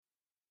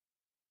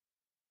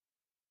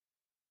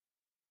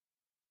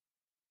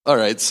All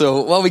right,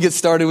 so while we get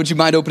started, would you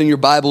mind opening your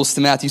Bibles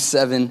to Matthew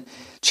 7,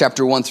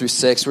 chapter 1 through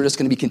 6? We're just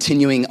going to be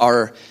continuing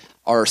our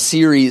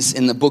series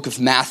in the book of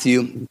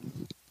Matthew.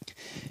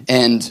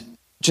 And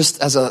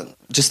just as a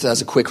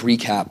quick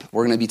recap,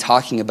 we're going to be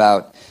talking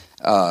about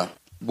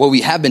what we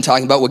have been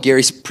talking about. What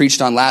Gary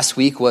preached on last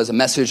week was a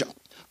message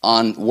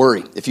on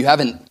worry. If you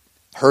haven't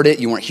heard it,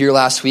 you weren't here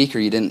last week, or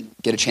you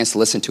didn't get a chance to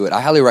listen to it, I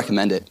highly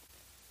recommend it.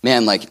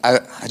 Man, I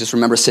just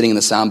remember sitting in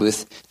the sound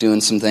booth doing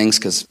some things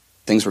because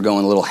things were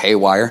going a little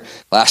haywire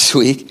last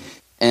week,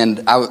 and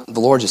the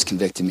Lord just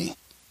convicted me,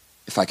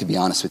 if I could be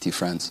honest with you,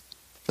 friends.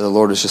 The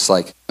Lord was just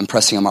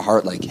impressing on my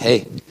heart,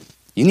 hey,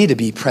 you need to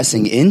be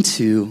pressing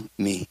into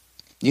me.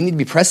 You need to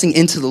be pressing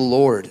into the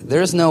Lord.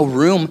 There's no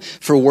room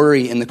for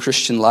worry in the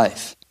Christian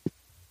life.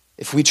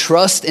 If we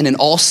trust in an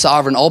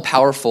all-sovereign,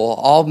 all-powerful,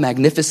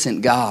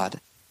 all-magnificent God,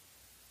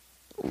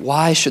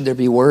 why should there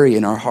be worry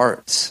in our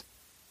hearts?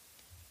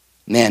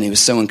 Man, it was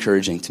so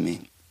encouraging to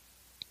me.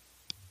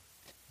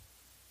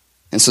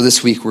 And so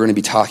this week we're going to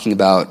be talking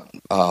about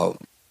being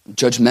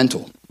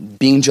judgmental.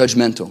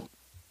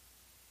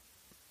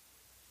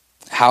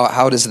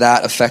 How does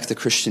that affect the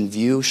Christian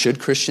view? Should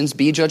Christians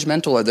be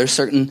judgmental? Are there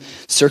certain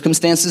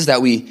circumstances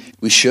that we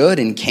should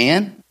and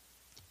can?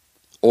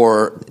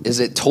 Or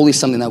is it totally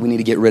something that we need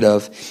to get rid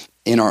of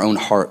in our own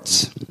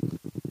hearts?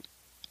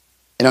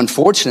 And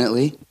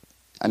unfortunately,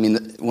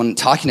 when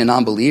talking to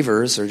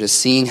non-believers or just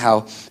seeing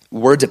how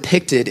we're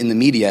depicted in the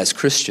media as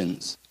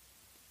Christians,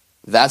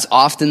 that's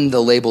often the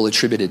label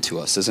attributed to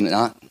us, isn't it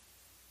not?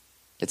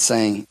 It's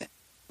saying,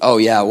 oh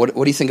yeah, what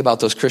do you think about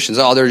those Christians?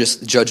 Oh, they're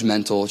just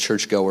judgmental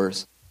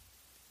churchgoers.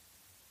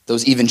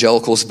 Those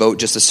evangelicals vote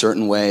just a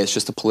certain way. It's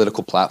just a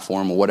political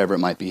platform or whatever it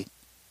might be.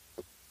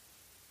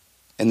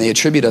 And they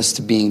attribute us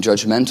to being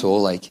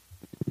judgmental.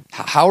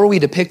 How are we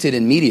depicted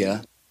in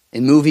media,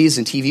 in movies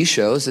and TV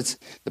shows? It's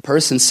the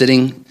person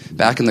sitting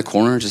back in the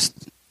corner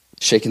just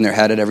shaking their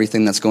head at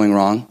everything that's going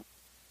wrong.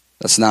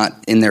 That's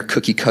not in their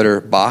cookie cutter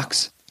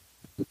box.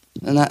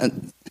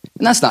 And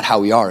that's not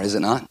how we are, is it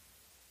not?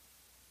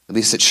 At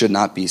least it should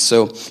not be.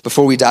 So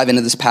before we dive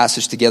into this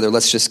passage together,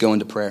 let's just go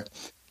into prayer,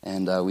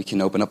 and we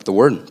can open up the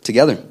Word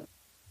together.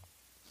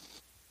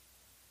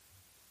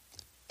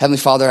 Heavenly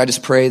Father, I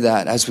just pray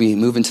that as we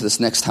move into this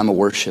next time of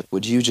worship,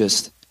 would you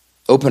just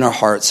open our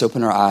hearts,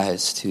 open our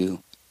eyes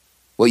to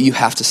what you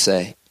have to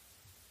say.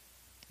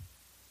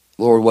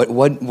 Lord,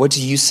 what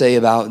do you say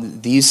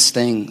about these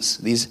things,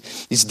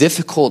 these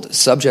difficult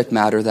subject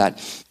matter that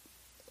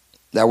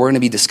we're going to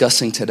be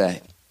discussing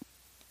today?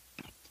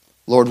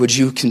 Lord, would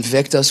you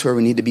convict us where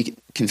we need to be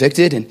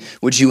convicted, and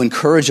would you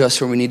encourage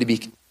us where we need to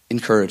be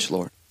encouraged,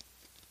 Lord?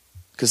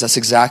 Because that's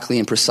exactly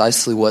and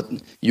precisely what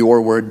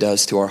your word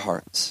does to our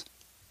hearts.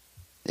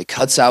 It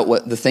cuts out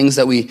the things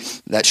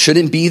that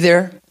shouldn't be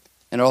there,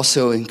 and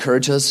also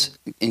encourages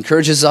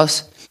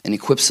us and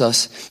equips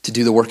us to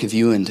do the work of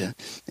you and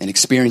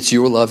experience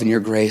your love and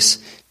your grace.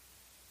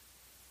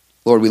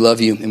 Lord, we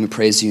love you and we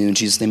praise you. In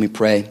Jesus' name we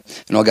pray.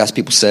 And all God's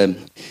people said,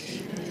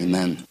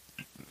 amen.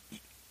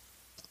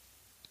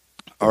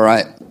 All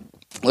right,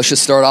 let's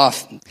just start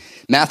off.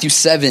 Matthew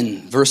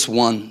 7, verse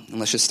 1, and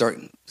let's just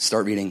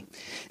start reading.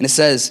 And it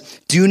says,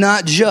 "Do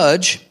not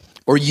judge,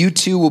 or you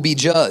too will be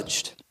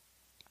judged.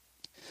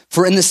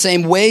 For in the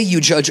same way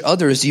you judge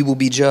others, you will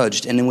be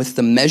judged. And with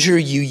the measure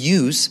you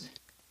use,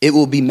 it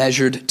will be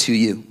measured to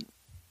you.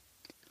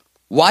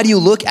 Why do you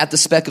look at the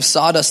speck of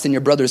sawdust in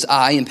your brother's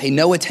eye and pay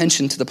no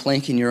attention to the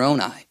plank in your own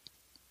eye?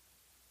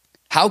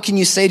 How can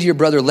you say to your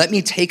brother, 'Let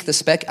me take the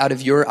speck out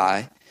of your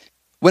eye,'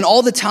 when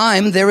all the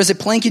time there is a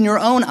plank in your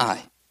own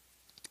eye?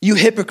 You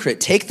hypocrite,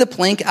 take the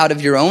plank out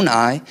of your own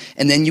eye,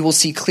 and then you will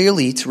see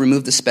clearly to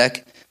remove the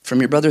speck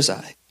from your brother's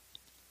eye.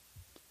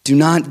 Do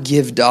not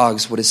give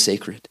dogs what is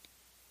sacred.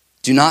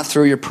 Do not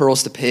throw your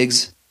pearls to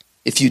pigs.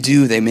 If you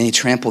do, they may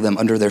trample them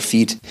under their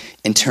feet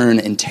and turn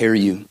and tear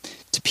you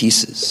to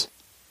pieces."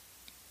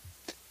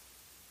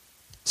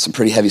 Some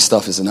pretty heavy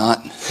stuff, is it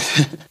not?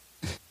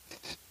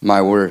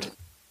 My word.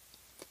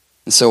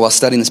 And so while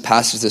studying this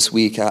passage this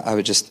week,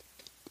 I just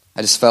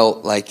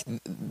felt like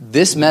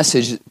this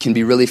message can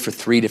be really for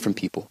three different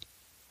people.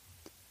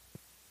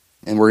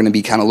 And we're going to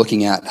be kind of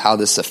looking at how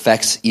this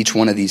affects each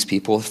one of these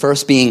people. The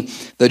first being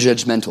the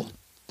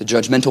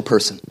judgmental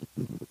person.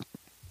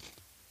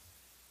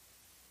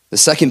 The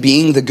second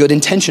being the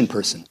good-intentioned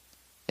person.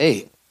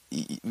 Hey,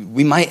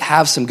 we might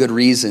have some good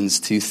reasons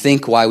to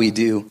think why we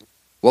do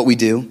what we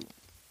do,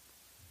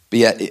 but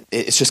yet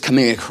it's just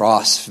coming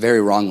across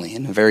very wrongly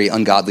in a very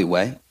ungodly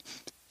way.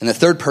 And the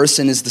third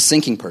person is the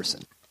sinking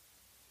person.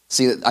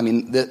 See,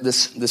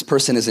 this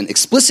person isn't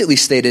explicitly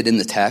stated in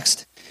the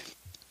text,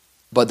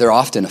 but they're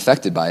often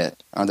affected by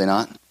it, are they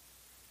not?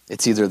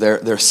 It's either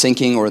they're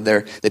sinking or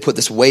they put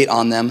this weight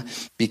on them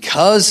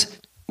because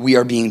we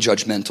are being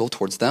judgmental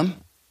towards them,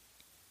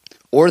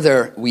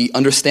 or we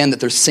understand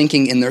that they're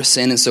sinking in their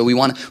sin, and so we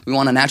want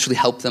to naturally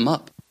help them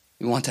up.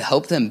 We want to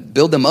help them,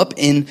 build them up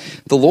in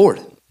the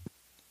Lord.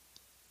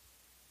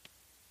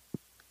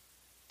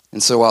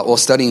 And so while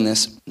studying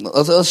this,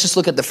 let's just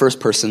look at the first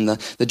person, the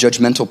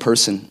judgmental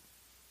person,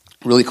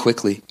 really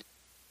quickly.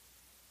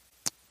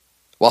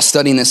 While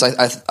studying this,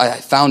 I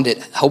found it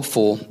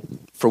helpful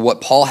for what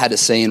Paul had to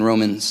say in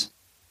Romans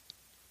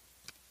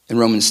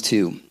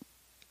 2.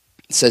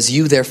 It says,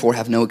 "You therefore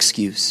have no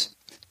excuse,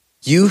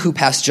 you who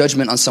pass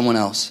judgment on someone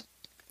else.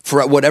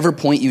 For at whatever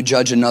point you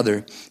judge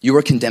another, you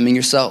are condemning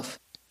yourself,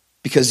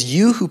 because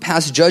you who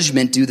pass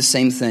judgment do the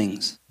same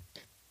things.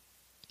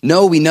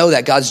 No, we know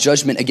that God's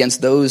judgment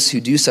against those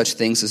who do such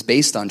things is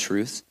based on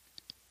truth.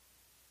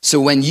 So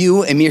when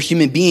you, a mere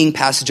human being,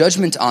 pass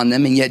judgment on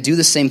them and yet do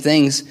the same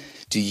things,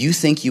 do you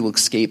think you will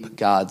escape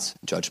God's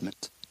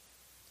judgment?"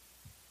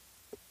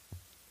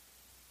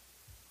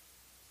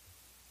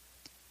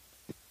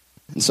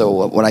 And so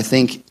what I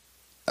think,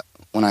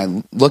 when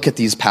I look at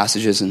these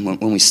passages and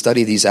when we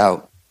study these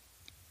out,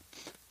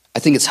 I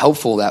think it's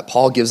helpful that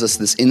Paul gives us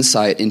this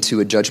insight into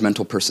a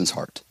judgmental person's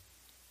heart.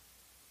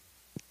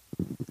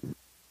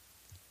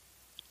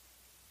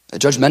 A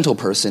judgmental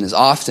person is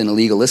often a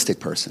legalistic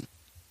person.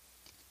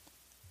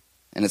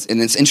 And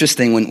it's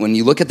interesting when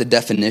you look at the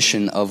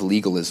definition of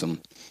legalism,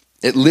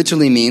 it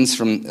literally means,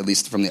 at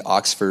least from the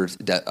Oxford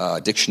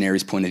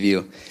Dictionary's point of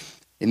view,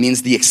 it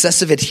means the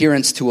excessive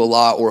adherence to a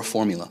law or a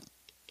formula.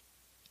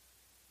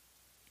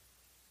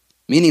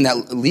 Meaning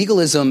that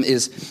legalism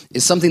is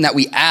something that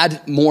we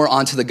add more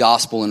onto the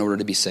gospel in order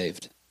to be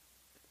saved.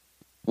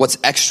 What's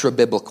extra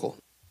biblical?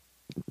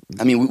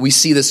 I mean, we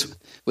see this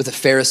with the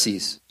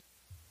Pharisees.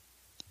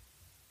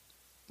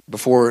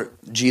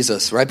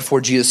 Right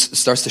before Jesus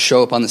starts to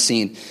show up on the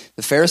scene,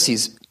 the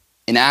Pharisees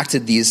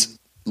enacted these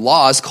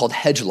laws called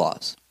hedge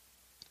laws.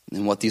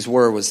 And what these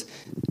were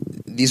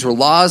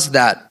laws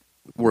that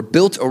were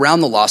built around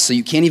the law, so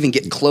you can't even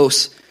get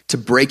close to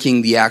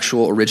breaking the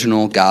actual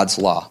original God's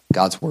law,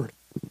 God's word.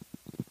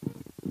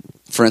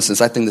 For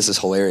instance, I think this is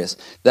hilarious,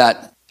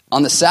 that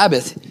on the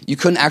Sabbath, you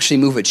couldn't actually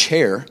move a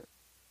chair.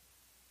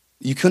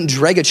 You couldn't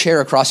drag a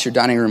chair across your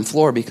dining room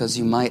floor because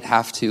you might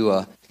have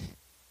to,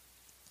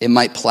 it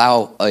might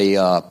plow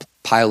a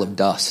pile of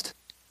dust.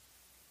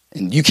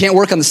 And you can't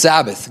work on the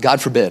Sabbath,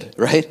 God forbid,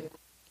 right?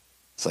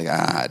 It's like,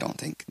 I don't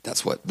think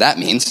that's what that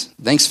means.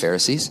 Thanks,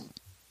 Pharisees.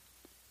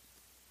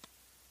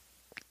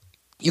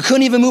 You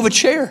couldn't even move a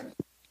chair.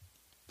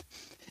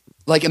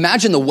 Like,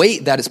 imagine the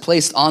weight that is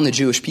placed on the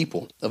Jewish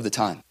people of the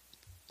time.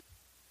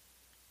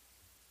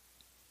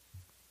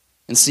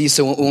 And see,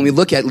 so when we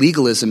look at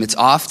legalism, it's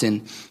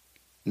often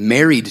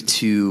married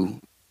to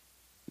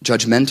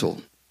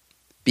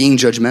being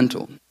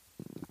judgmental.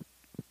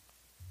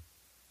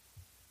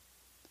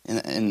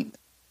 And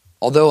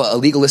although a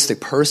legalistic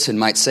person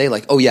might say,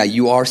 like, oh yeah,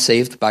 you are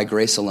saved by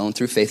grace alone,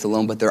 through faith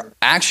alone, but their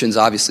actions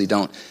obviously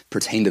don't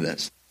pertain to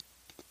this.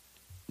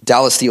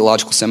 Dallas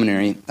Theological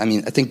Seminary,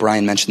 I think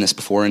Brian mentioned this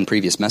before in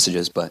previous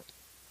messages, but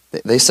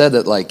they said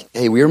that, like,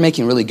 hey, we were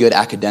making really good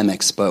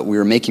academics, but we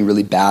were making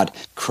really bad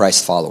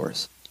Christ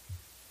followers.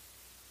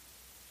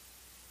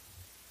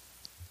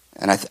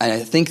 And I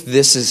think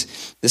this is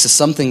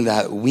something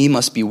that we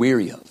must be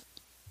weary of.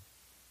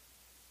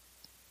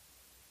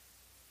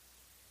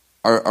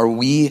 Are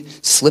we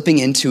slipping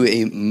into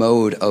a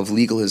mode of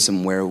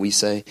legalism where we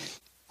say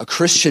a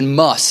Christian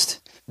must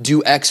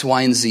do X,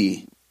 Y, and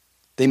Z?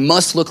 They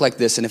must look like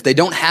this, and if they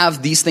don't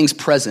have these things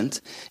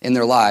present in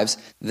their lives,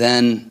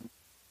 then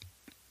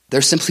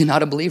they're simply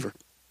not a believer.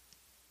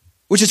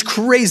 Which is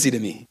crazy to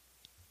me.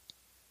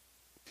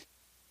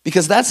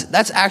 Because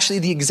that's actually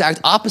the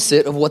exact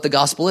opposite of what the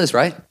gospel is,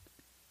 right?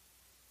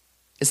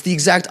 It's the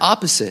exact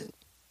opposite.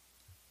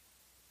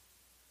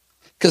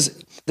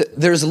 Because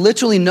there's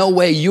literally no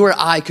way you or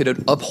I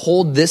could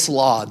uphold this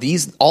law,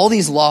 all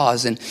these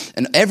laws and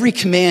every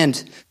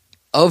command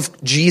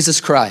of Jesus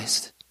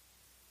Christ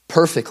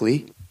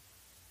perfectly.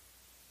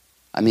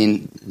 I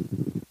mean,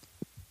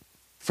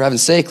 for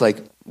heaven's sake,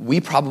 like,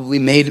 we probably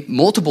made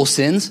multiple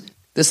sins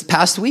this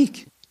past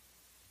week.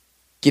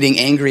 Getting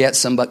angry at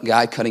some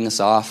guy cutting us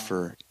off,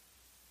 or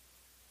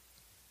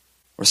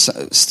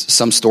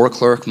some store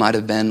clerk might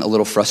have been a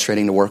little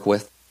frustrating to work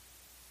with.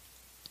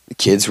 The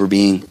kids were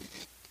being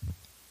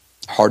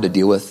hard to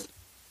deal with.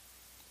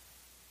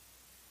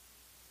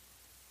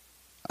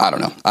 I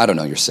don't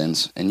know your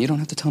sins, and you don't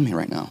have to tell me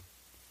right now.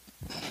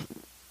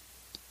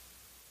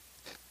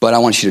 But I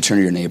want you to turn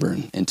to your neighbor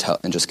and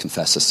just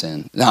confess a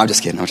sin. No, I'm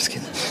just kidding.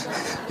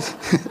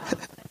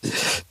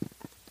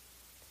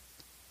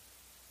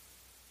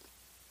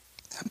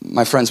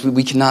 My friends,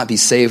 we cannot be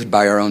saved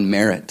by our own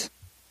merit.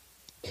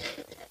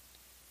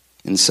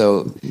 And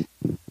so,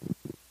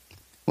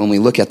 when we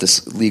look at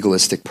this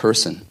legalistic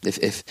person,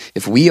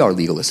 if we are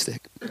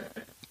legalistic,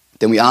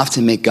 then we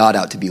often make God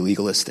out to be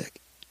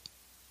legalistic.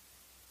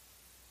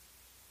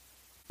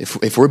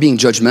 If we're being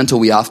judgmental,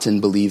 we often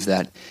believe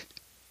that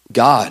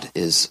God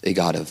is a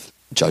God of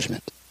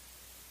judgment.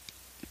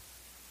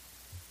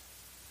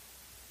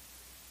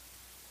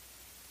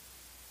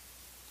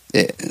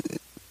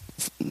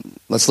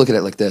 Let's look at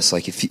it like this.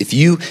 Like,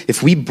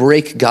 if we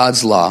break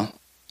God's law,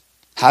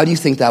 how do you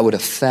think that would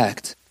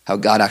affect how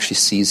God actually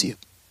sees you?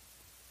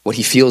 What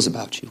he feels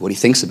about you, what he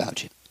thinks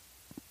about you?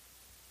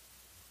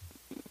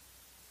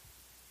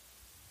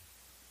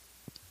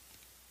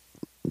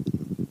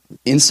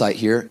 Insight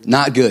here,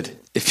 not good.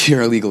 if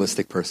you're a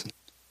legalistic person.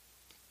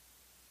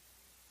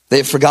 They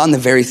have forgotten the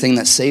very thing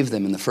that saved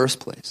them in the first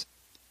place.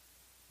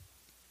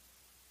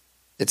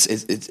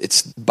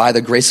 It's by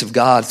the grace of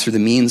God through the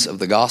means of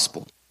the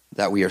gospel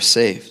that we are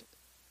saved.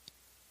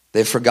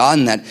 They've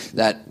forgotten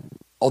that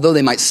although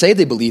they might say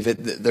they believe it,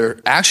 their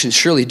actions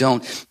surely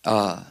don't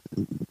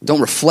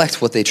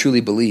reflect what they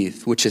truly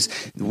believe, which is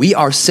we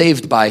are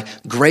saved by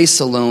grace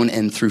alone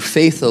and through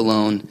faith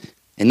alone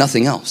and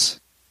nothing else.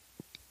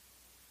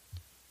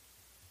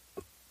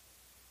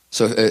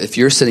 So if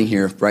you're sitting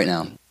here right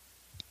now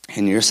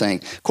and you're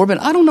saying, Corban,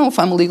 I don't know if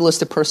I'm a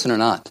legalistic person or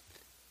not.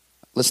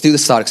 Let's do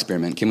this thought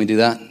experiment. Can we do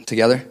that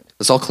together?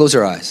 Let's all close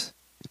our eyes.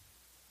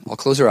 All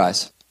close our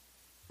eyes.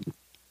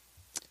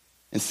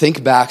 And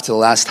think back to the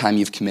last time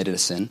you've committed a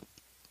sin.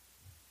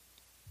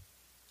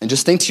 And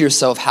just think to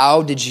yourself,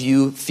 how did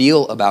you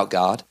feel about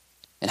God?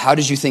 And how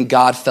did you think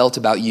God felt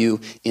about you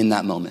in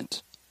that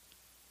moment?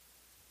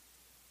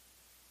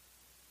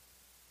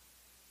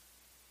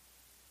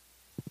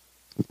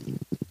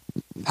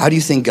 How do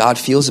you think God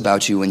feels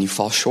about you when you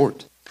fall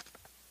short?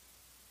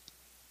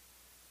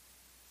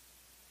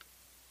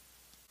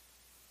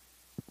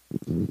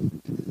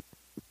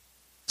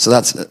 So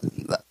that's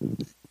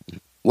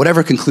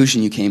whatever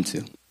conclusion you came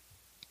to.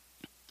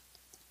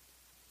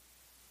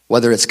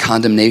 Whether it's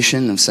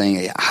condemnation of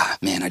saying,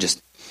 man,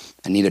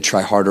 I need to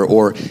try harder,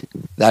 or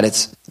that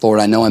it's, Lord,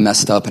 I know I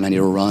messed up and I need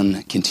to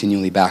run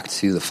continually back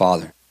to the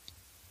Father.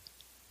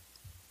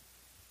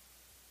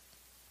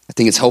 I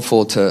think it's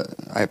helpful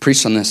I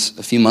preached on this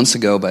a few months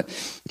ago, but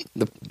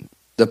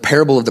the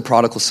parable of the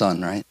prodigal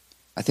son, right?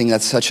 I think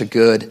that's such a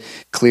good,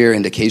 clear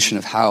indication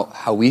of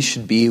how we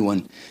should be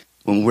when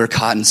we're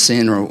caught in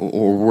sin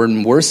or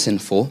when we're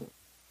sinful.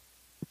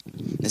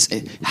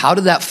 How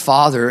did that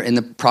father in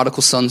the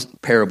prodigal son's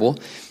parable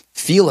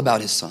feel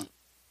about his son?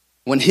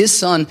 When his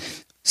son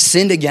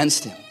sinned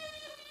against him,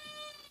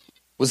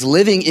 was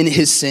living in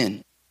his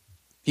sin,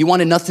 he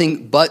wanted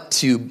nothing but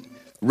to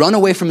run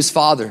away from his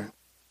father.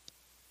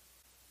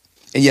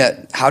 And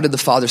yet, how did the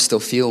father still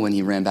feel when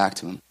he ran back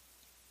to him?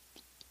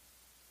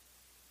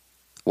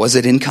 Was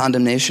it in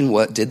condemnation?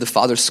 What did the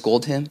father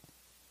scold him?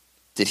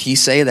 Did he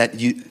say that,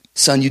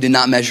 son, you did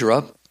not measure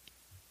up?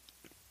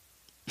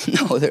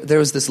 No, there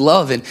was this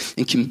love and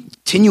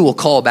continual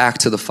call back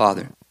to the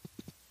Father.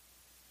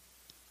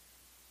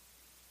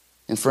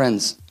 And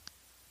friends,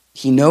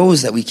 he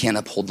knows that we can't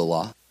uphold the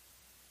law.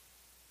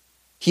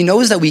 He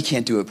knows that we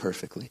can't do it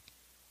perfectly.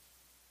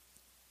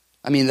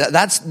 I mean,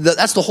 that's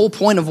the whole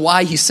point of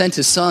why he sent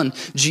his son,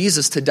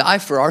 Jesus, to die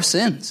for our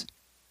sins,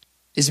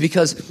 is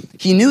because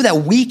he knew that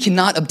we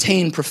cannot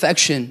obtain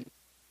perfection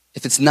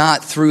if it's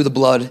not through the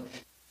blood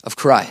of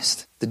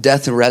Christ, the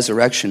death and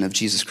resurrection of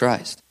Jesus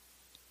Christ.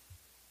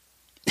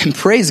 And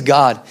praise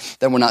God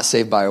that we're not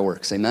saved by our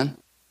works, amen?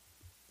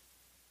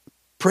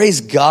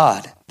 Praise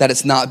God that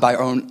it's not by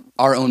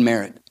our own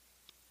merit,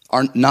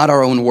 not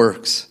our own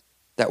works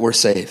that we're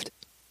saved.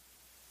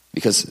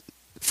 Because,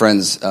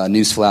 friends,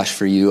 newsflash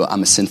for you,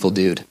 I'm a sinful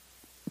dude.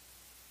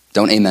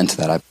 Don't amen to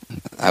that.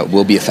 I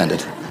will be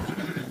offended.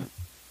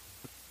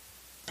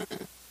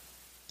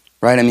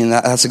 Right? I mean,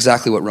 that's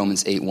exactly what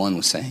Romans 8:1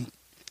 was saying.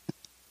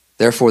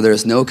 Therefore, there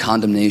is no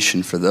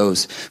condemnation for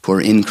those who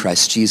are in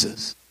Christ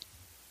Jesus.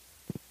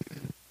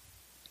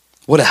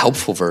 What a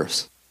helpful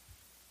verse.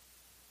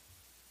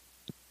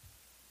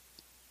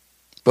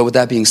 But with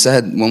that being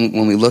said,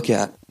 when we look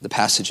at the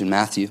passage in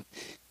Matthew,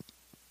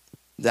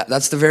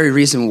 that's the very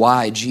reason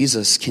why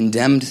Jesus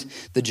condemned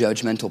the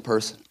judgmental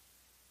person.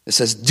 It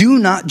says, do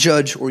not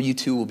judge or you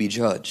too will be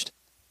judged.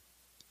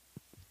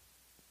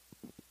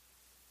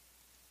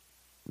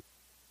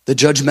 The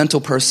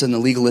judgmental person, the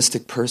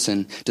legalistic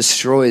person,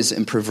 destroys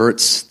and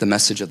perverts the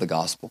message of the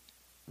gospel.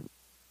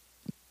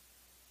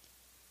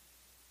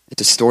 It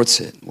distorts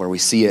it, where we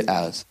see it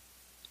as,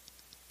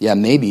 yeah,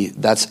 maybe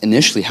that's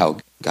initially how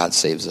God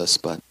saves us,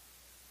 but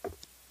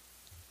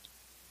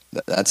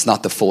that's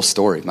not the full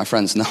story. My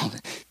friends, no.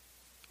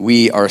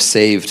 We are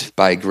saved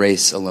by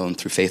grace alone,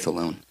 through faith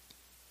alone.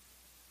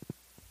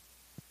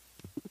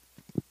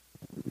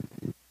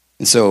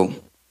 And so,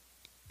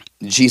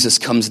 Jesus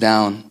comes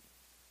down.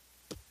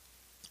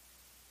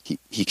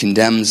 He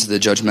condemns the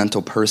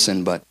judgmental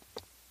person, but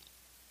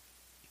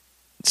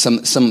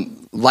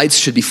some lights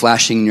should be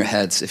flashing in your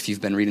heads if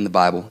you've been reading the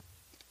Bible.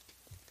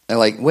 They're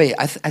like, wait,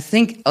 I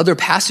think other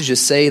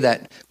passages say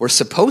that we're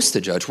supposed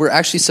to judge. We're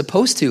actually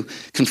supposed to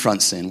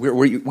confront sin.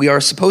 We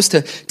are supposed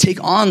to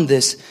take on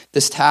this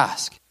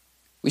task.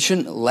 We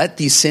shouldn't let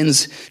these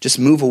sins just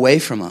move away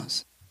from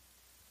us.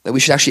 That we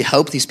should actually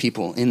help these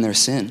people in their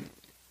sin.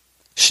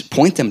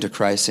 Point them to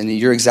Christ, and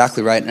you're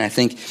exactly right. And I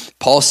think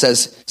Paul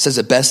says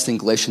it best in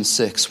Galatians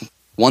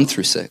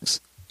 6:1-6,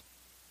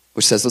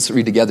 which says, let's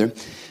read together.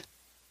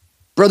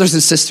 Brothers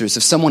and sisters,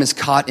 if someone is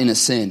caught in a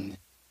sin,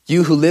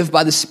 you who live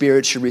by the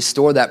Spirit should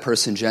restore that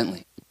person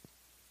gently.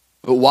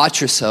 But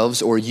watch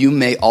yourselves, or you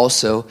may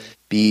also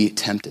be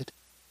tempted.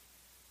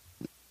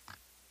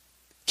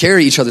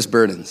 Carry each other's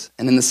burdens,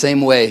 and in the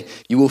same way,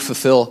 you will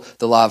fulfill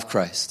the law of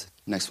Christ.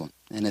 Next one.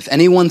 And if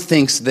anyone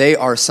thinks they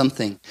are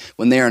something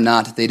when they are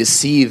not, they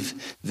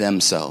deceive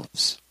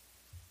themselves.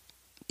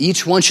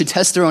 Each one should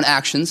test their own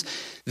actions.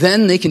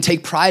 Then they can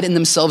take pride in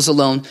themselves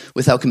alone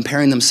without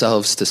comparing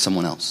themselves to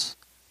someone else.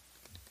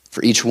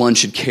 For each one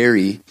should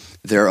carry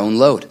their own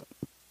load.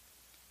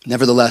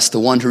 Nevertheless, the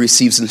one who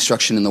receives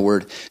instruction in the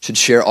word should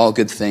share all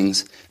good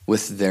things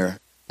with their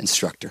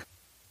instructor.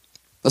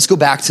 Let's go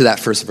back to that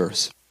first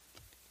verse.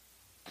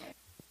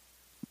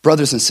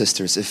 Brothers and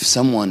sisters, if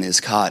someone is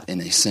caught in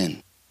a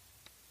sin,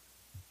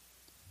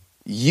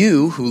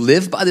 you who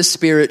live by the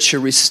Spirit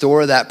should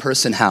restore that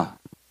person how?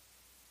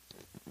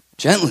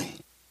 Gently.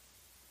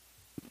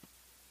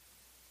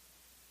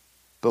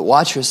 But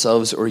watch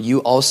yourselves, or you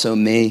also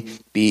may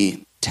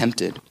be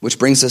tempted. Which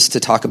brings us to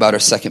talk about our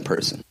second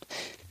person,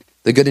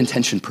 the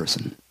good-intentioned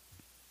person.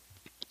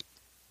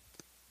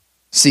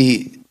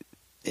 See,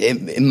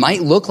 it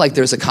might look like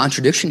there's a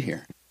contradiction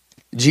here.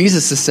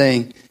 Jesus is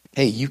saying,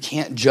 hey, you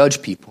can't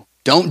judge people.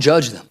 Don't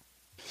judge them.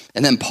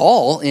 And then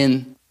Paul,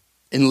 in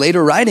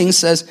later writings,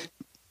 says,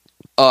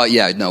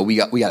 we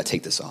got to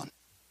take this on,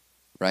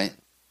 right?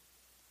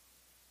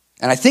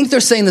 And I think they're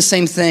saying the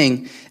same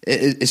thing.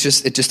 It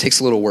just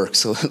takes a little work.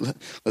 So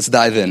let's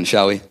dive in,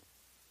 shall we?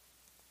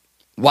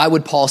 Why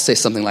would Paul say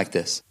something like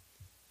this?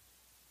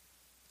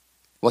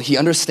 Well, he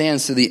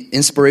understands through the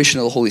inspiration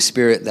of the Holy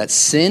Spirit that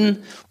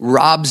sin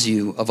robs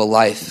you of a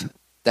life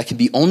that can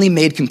be only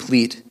made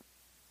complete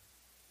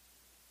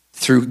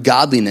through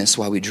godliness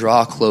while we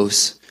draw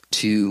close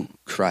to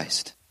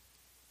Christ.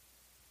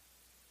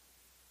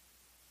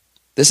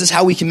 This is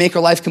how we can make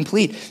our life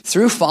complete,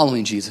 through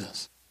following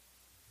Jesus.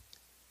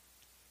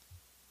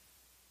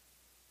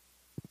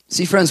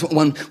 See, friends,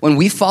 when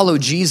we follow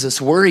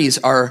Jesus, worries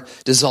are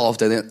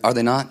dissolved, are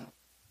they not?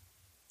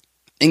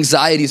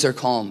 Anxieties are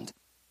calmed.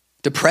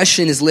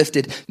 Depression is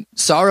lifted.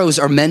 Sorrows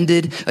are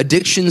mended.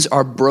 Addictions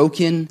are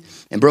broken.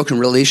 And broken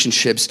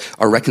relationships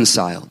are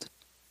reconciled.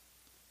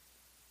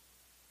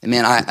 And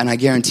man, I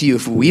guarantee you,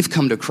 if we've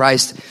come to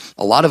Christ,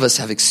 a lot of us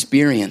have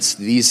experienced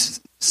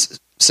these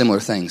similar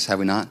things, have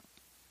we not?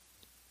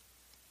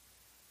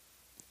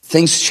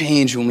 Things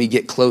change when we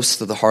get close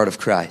to the heart of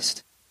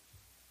Christ.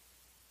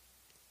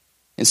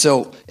 And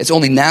so it's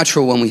only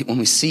natural when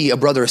we see a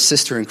brother or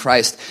sister in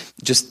Christ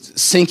just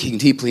sinking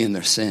deeply in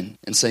their sin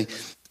and saying,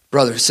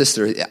 brother or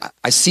sister,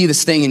 I see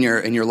this thing in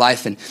your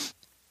life, and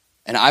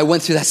I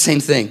went through that same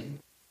thing.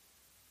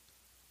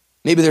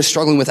 Maybe they're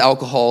struggling with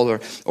alcohol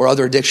or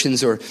other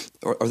addictions, or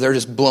they're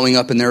just blowing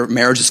up and their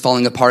marriage is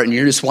falling apart, and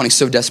you're just wanting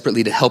so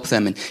desperately to help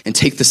them and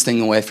take this thing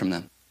away from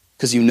them.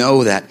 Because you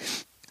know that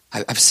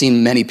I've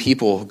seen many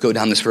people go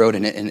down this road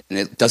and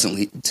it doesn't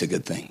lead to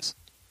good things.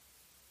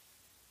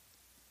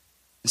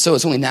 And so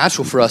it's only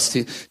natural for us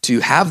to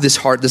have this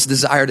heart, this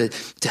desire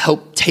to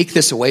help take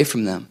this away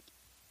from them.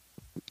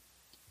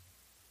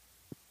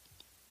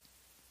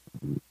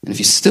 And if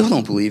you still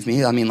don't believe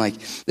me, I mean, like,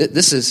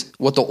 this is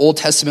what the Old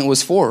Testament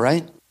was for,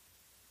 right?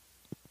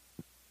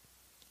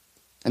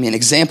 I mean,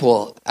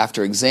 example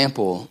after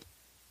example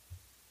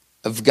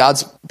of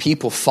God's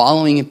people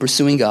following and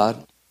pursuing God,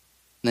 and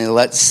they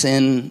let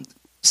sin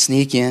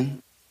sneak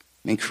in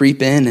and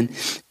creep in,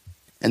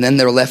 and then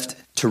they're left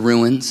to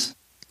ruins,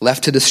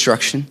 left to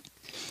destruction,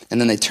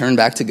 and then they turn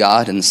back to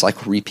God, and the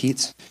cycle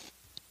repeats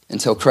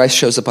until Christ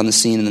shows up on the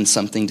scene, and then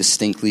something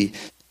distinct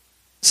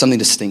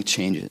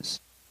changes.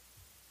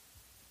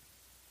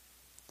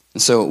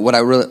 And so what I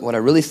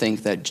really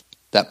think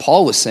that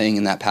Paul was saying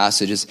in that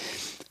passage is,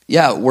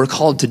 yeah, we're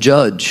called to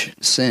judge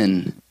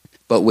sin,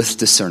 but with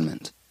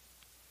discernment.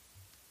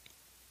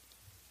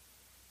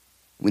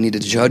 We need to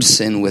judge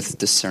sin with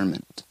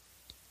discernment.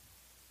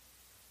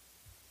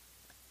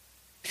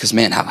 Because,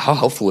 man, how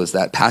helpful is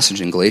that passage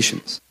in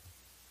Galatians?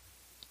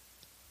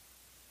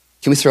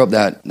 Can we throw up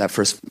that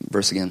first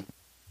verse again?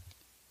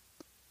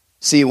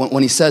 See,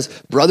 when he says,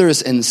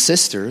 brothers and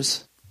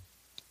sisters,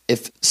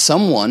 if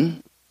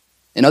someone,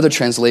 in other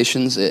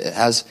translations, it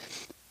has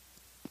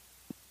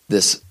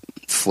this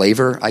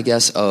flavor, I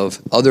guess, of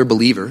other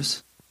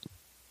believers.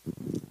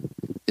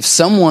 If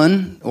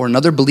someone or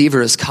another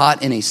believer is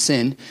caught in a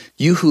sin,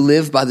 you who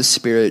live by the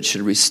Spirit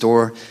should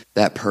restore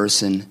that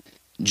person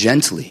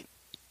gently.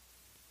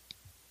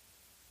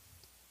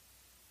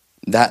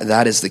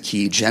 That is the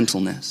key,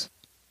 gentleness.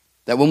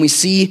 That when we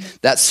see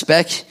that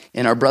speck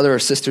in our brother or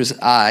sister's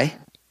eye,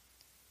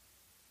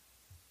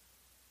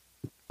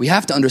 we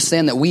have to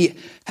understand that we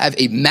have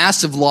a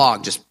massive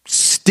log just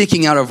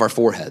sticking out of our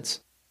foreheads.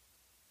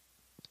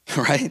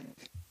 Right?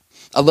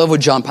 I love what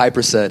John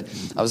Piper said.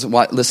 I was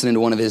listening to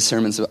one of his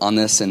sermons on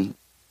this, and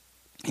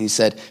he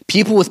said,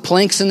 people with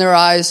planks in their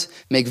eyes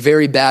make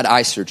very bad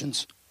eye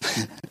surgeons.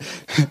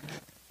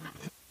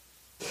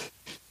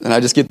 And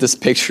I just get this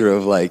picture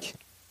of like,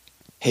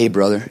 hey,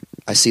 brother,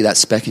 I see that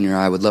speck in your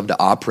eye. I would love to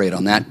operate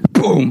on that.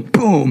 Boom,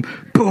 boom,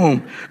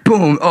 boom,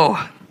 boom.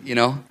 Oh, you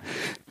know.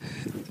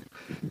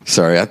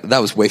 Sorry, that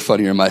was way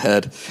funnier in my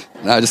head.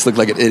 Now I just look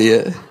like an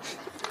idiot.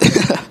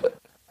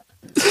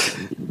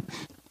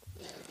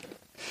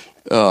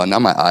 Oh, now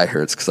my eye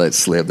hurts because I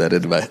slammed that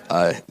into my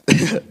eye.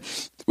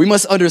 We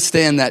must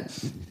understand that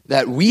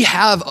that we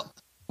have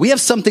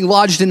something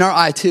lodged in our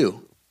eye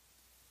too.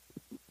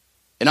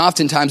 And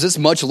oftentimes it's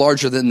much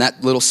larger than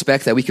that little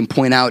speck that we can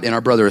point out in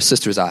our brother or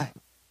sister's eye.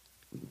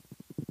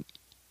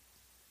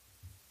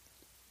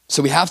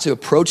 So we have to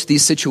approach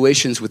these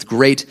situations with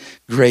great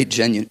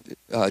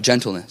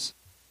gentleness.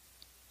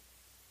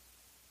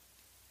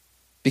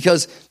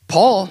 Because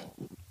Paul,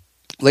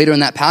 later in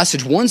that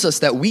passage, warns us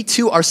that we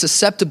too are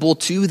susceptible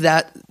to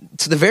the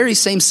very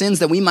same sins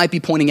that we might be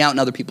pointing out in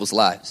other people's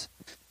lives.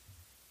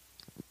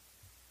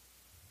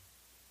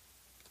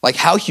 Like,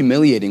 how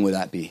humiliating would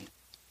that be?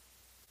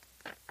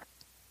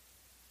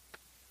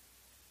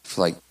 It's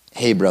like,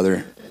 hey,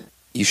 brother,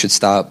 you should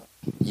stop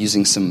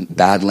using some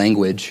bad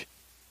language.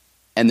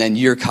 And then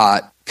you're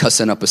caught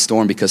cussing up a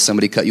storm because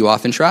somebody cut you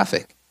off in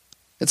traffic.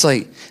 It's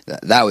like,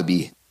 that would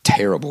be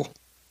terrible.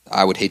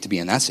 I would hate to be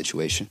in that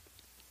situation.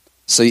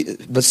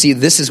 But see,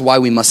 this is why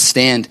we must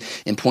stand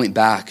and point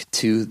back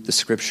to the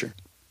Scripture.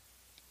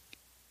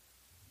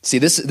 See,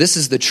 this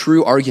is the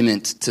true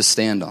argument to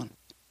stand on.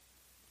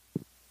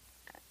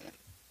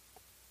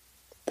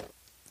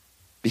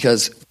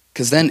 Because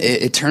then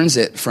it turns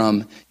it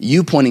from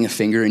you pointing a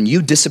finger and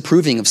you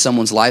disapproving of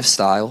someone's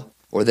lifestyle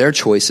or their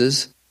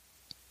choices,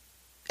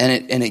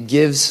 and it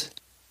gives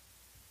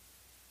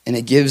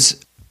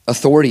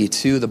authority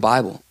to the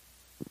Bible.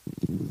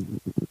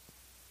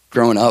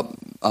 Growing up,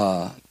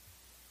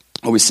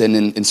 always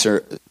sitting in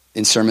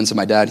sermons of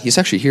my dad. He's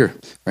actually here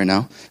right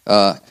now.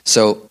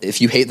 So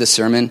if you hate this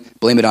sermon,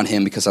 blame it on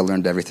him, because I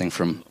learned everything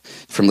from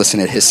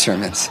listening to his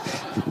sermons.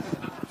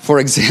 For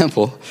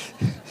example,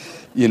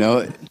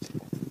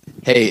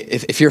 hey,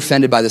 if you're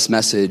offended by this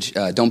message,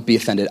 don't be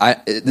offended.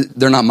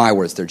 They're not my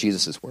words; they're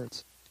Jesus'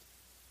 words.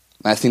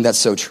 And I think that's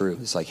so true.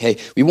 It's like, hey,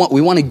 we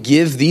want to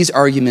give these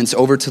arguments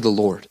over to the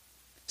Lord,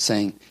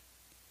 saying,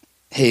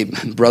 hey,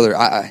 brother,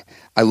 I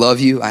love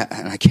you,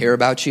 and I care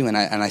about you, and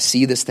I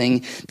see this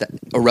thing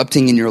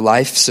erupting in your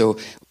life, so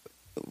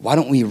why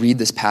don't we read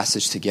this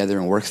passage together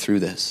and work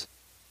through this?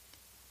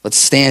 Let's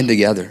stand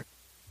together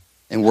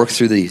and work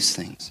through these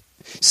things.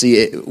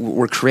 See,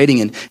 we're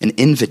creating an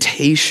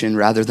invitation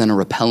rather than a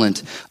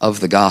repellent of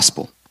the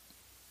gospel.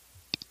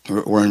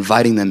 We're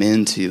inviting them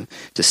into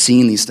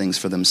seeing these things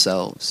for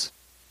themselves,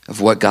 of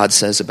what God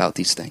says about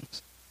these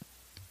things.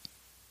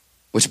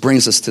 Which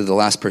brings us to the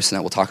last person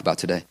that we'll talk about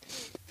today,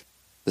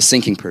 the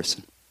sinking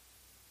person.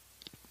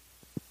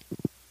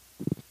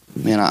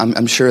 Man,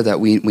 I'm sure that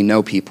we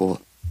know people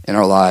in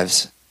our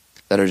lives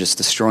that are just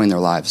destroying their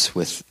lives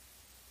with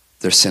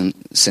their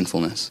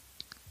sinfulness.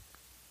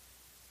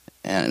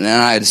 And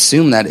I'd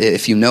assume that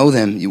if you know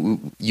them,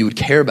 you would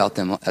care about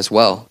them as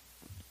well.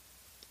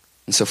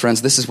 And so,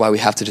 friends, this is why we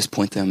have to just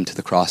point them to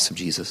the cross of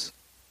Jesus.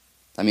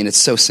 I mean, it's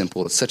so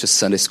simple. It's such a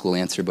Sunday school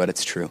answer, but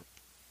it's true.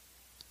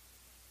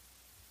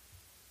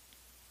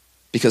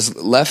 Because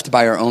left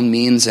by our own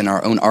means and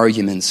our own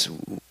arguments,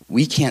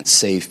 we can't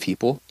save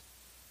people.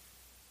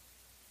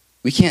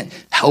 We can't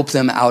help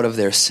them out of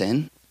their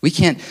sin. We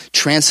can't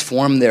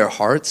transform their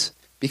hearts,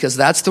 because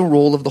that's the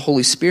role of the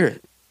Holy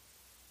Spirit.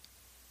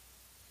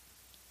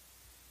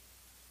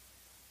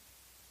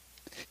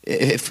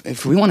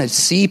 If we want to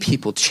see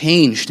people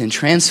changed and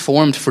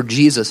transformed for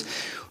Jesus,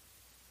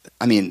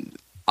 I mean,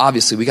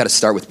 obviously we got to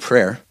start with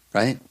prayer,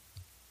 right?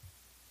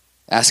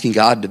 Asking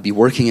God to be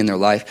working in their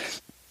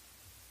life,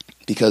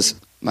 because,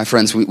 my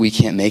friends, we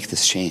can't make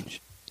this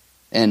change.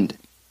 And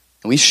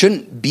we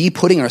shouldn't be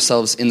putting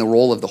ourselves in the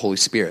role of the Holy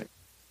Spirit.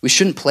 We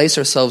shouldn't place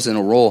ourselves in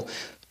a role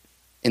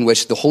in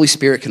which the Holy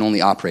Spirit can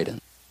only operate in,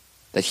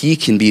 that he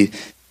can be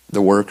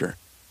the worker.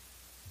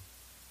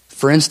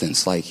 For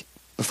instance, like,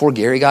 before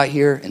Gary got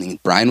here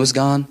and Brian was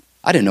gone,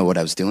 I didn't know what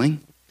I was doing.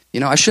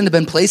 I shouldn't have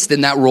been placed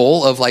in that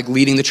role of like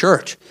leading the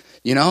church,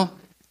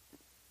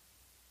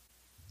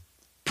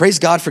 Praise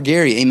God for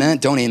Gary. Amen.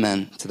 Don't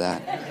amen to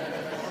that.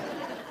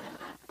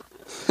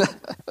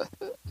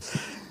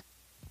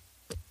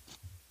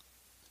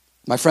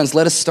 My friends,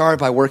 let us start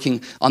by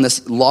working on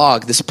this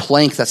log, this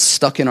plank that's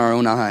stuck in our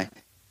own eye.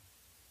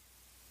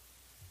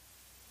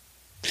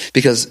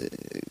 Because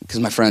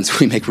my friends,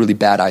 we make really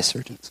bad eye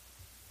surgeons.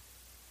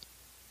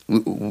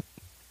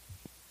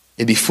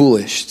 It'd be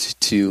foolish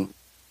to,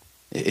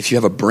 if you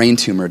have a brain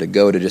tumor, to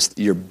go to just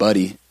your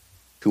buddy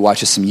who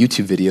watches some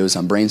YouTube videos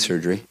on brain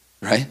surgery,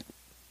 right?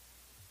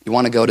 You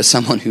want to go to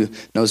someone who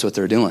knows what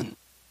they're doing,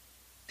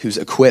 who's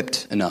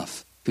equipped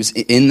enough, who's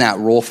in that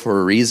role for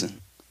a reason.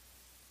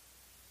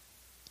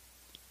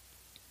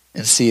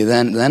 And see,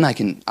 then I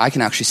can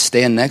actually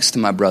stand next to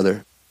my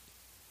brother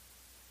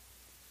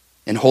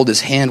and hold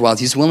his hand while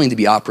he's willing to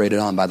be operated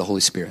on by the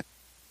Holy Spirit.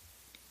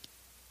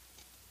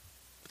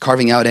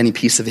 Carving out any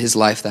piece of his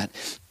life that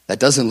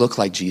doesn't look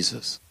like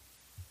Jesus,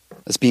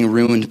 that's being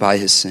ruined by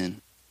his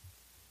sin.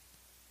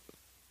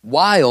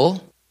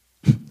 While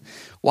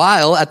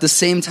at the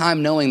same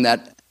time knowing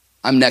that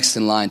I'm next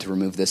in line to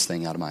remove this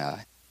thing out of my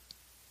eye.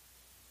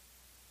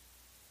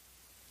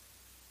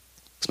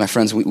 Because my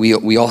friends,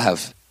 we all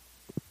have,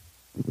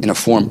 in a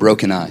form,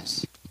 broken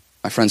eyes.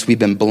 My friends, we've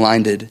been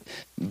blinded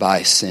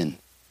by sin.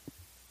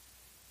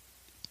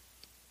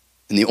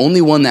 And the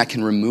only one that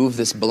can remove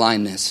this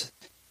blindness,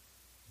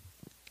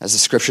 as the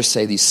scriptures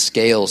say, these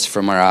scales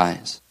from our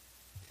eyes,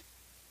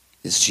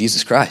 is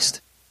Jesus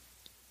Christ.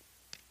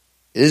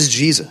 It is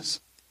Jesus.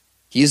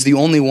 He is the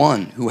only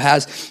one who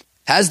has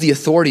the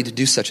authority to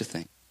do such a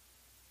thing.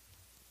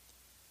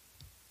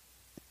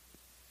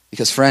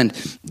 Because, friend,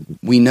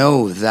 we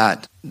know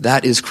that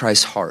that is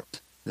Christ's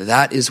heart.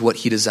 That is what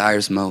he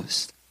desires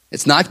most.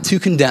 It's not to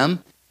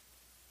condemn.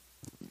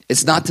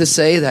 It's not to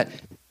say that,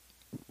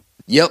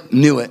 yep,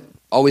 knew it.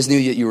 Always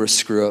knew that you were a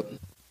screw up.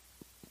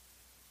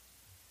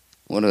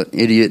 What an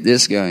idiot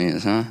this guy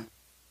is, huh?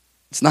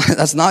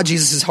 That's not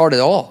Jesus' heart at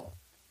all.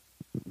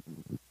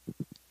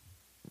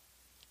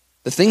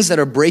 The things that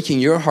are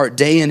breaking your heart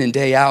day in and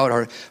day out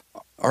are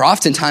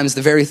oftentimes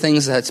the very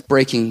things that's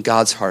breaking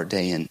God's heart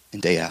day in and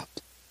day out.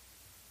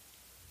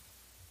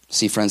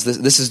 See, friends,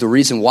 this is the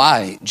reason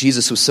why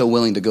Jesus was so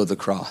willing to go to the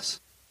cross.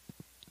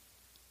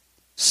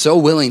 So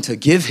willing to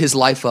give his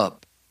life up.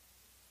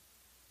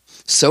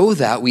 So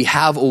that we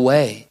have a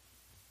way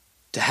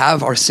to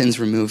have our sins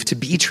removed, to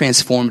be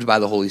transformed by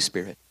the Holy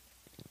Spirit.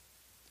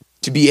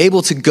 To be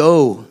able to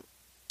go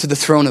to the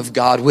throne of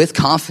God with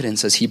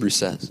confidence, as Hebrews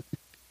says.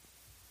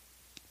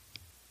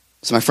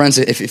 So my friends,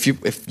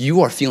 if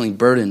you are feeling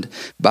burdened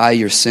by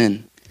your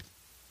sin,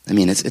 I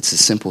mean, it's as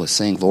simple as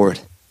saying, Lord,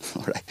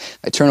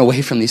 I turn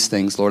away from these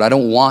things. Lord, I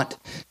don't want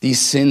these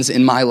sins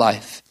in my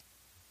life.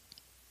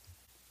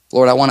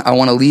 Lord, I want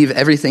to leave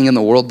everything in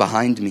the world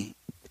behind me.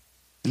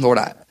 And Lord,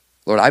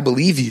 I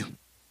believe you.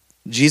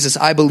 Jesus,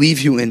 I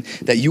believe you in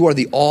that you are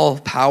the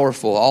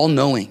all-powerful,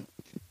 all-knowing,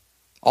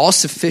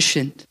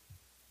 all-sufficient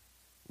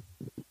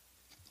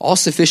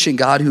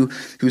God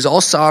who's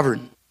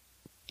all-sovereign,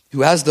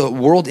 who has the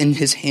world in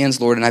his hands,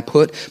 Lord, and I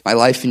put my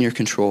life in your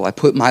control. I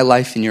put my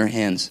life in your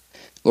hands.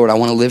 Lord, I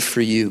want to live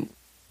for you.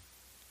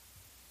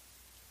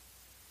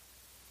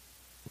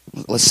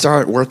 Let's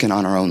start working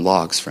on our own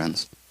logs,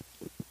 friends,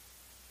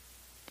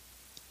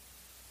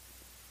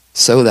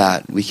 so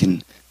that we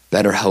can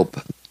better help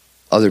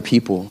other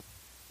people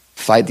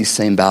fight these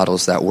same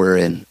battles that we're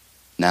in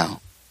now.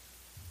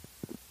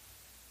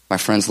 My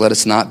friends, let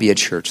us not be a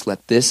church.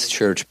 Let this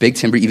church, Big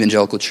Timber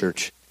Evangelical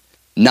Church,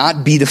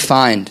 not be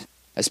defined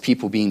as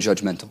people being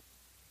judgmental.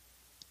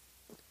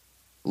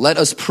 Let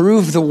us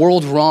prove the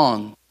world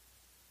wrong.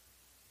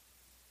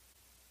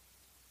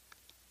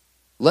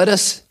 Let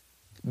us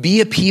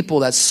be a people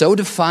that's so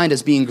defined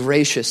as being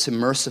gracious and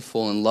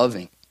merciful and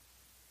loving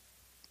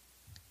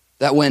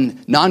that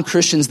when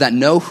non-Christians that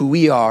know who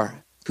we are,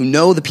 who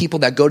know the people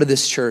that go to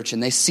this church,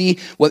 and they see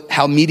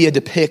how media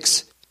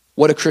depicts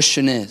what a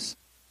Christian is,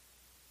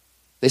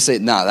 they say,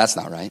 nah, that's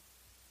not right.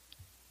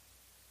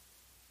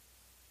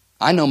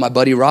 I know my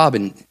buddy Rob,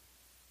 and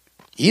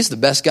he's the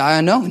best guy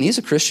I know, and he's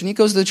a Christian. He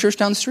goes to the church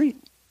down the street.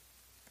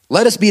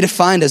 Let us be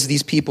defined as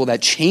these people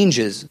that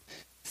changes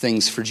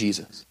things for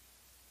Jesus.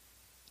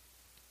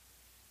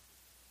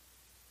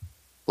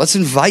 Let's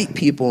invite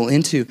people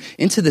into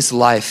this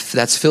life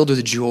that's filled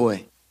with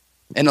joy,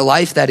 and a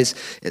life that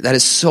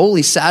is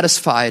solely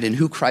satisfied in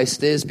who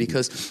Christ is,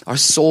 because our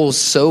souls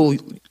so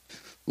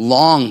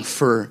long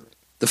for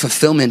the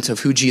fulfillment of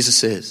who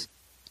Jesus is.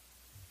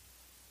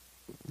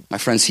 My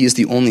friends, he is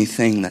the only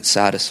thing that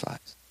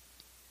satisfies.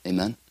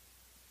 Amen.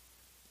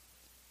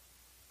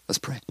 Let's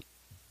pray.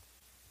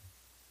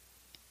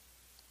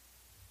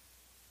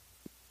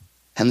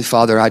 Heavenly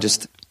Father, I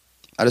just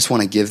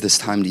want to give this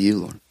time to you,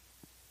 Lord.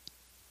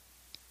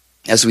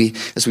 As we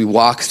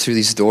walk through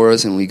these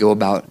doors and we go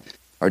about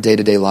our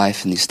day-to-day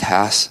life and these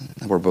tasks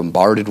that we're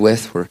bombarded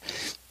with,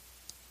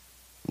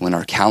 when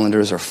our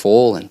calendars are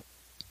full and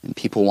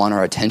people want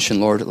our attention,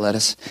 Lord, let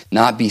us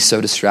not be so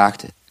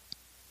distracted.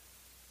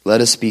 Let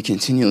us be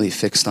continually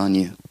fixed on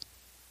you.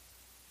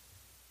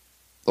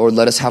 Lord,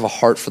 let us have a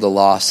heart for the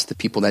lost, the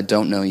people that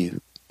don't know you,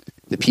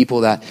 the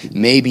people that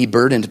may be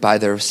burdened by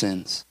their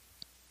sins,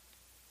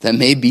 that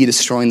may be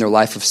destroying their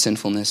life of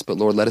sinfulness, but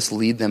Lord, let us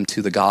lead them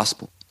to the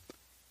gospel.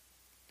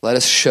 Let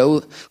us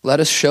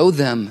show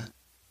them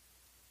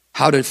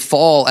how to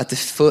fall at the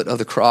foot of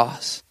the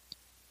cross.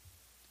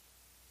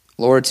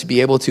 Lord, to be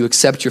able to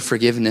accept your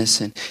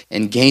forgiveness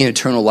and gain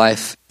eternal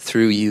life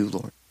through you,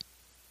 Lord.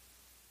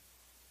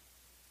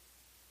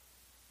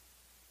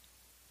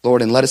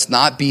 Lord, and let us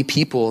not be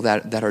people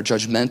that are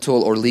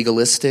judgmental or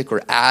legalistic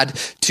or add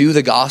to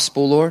the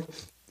gospel, Lord,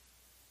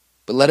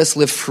 but let us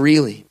live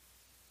freely.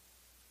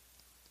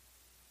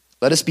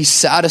 Let us be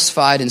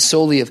satisfied and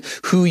solely of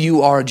who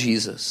you are,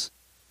 Jesus.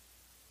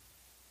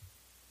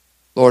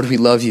 Lord, we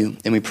love you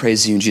and we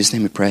praise you. In Jesus'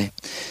 name we pray.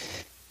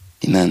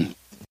 Amen.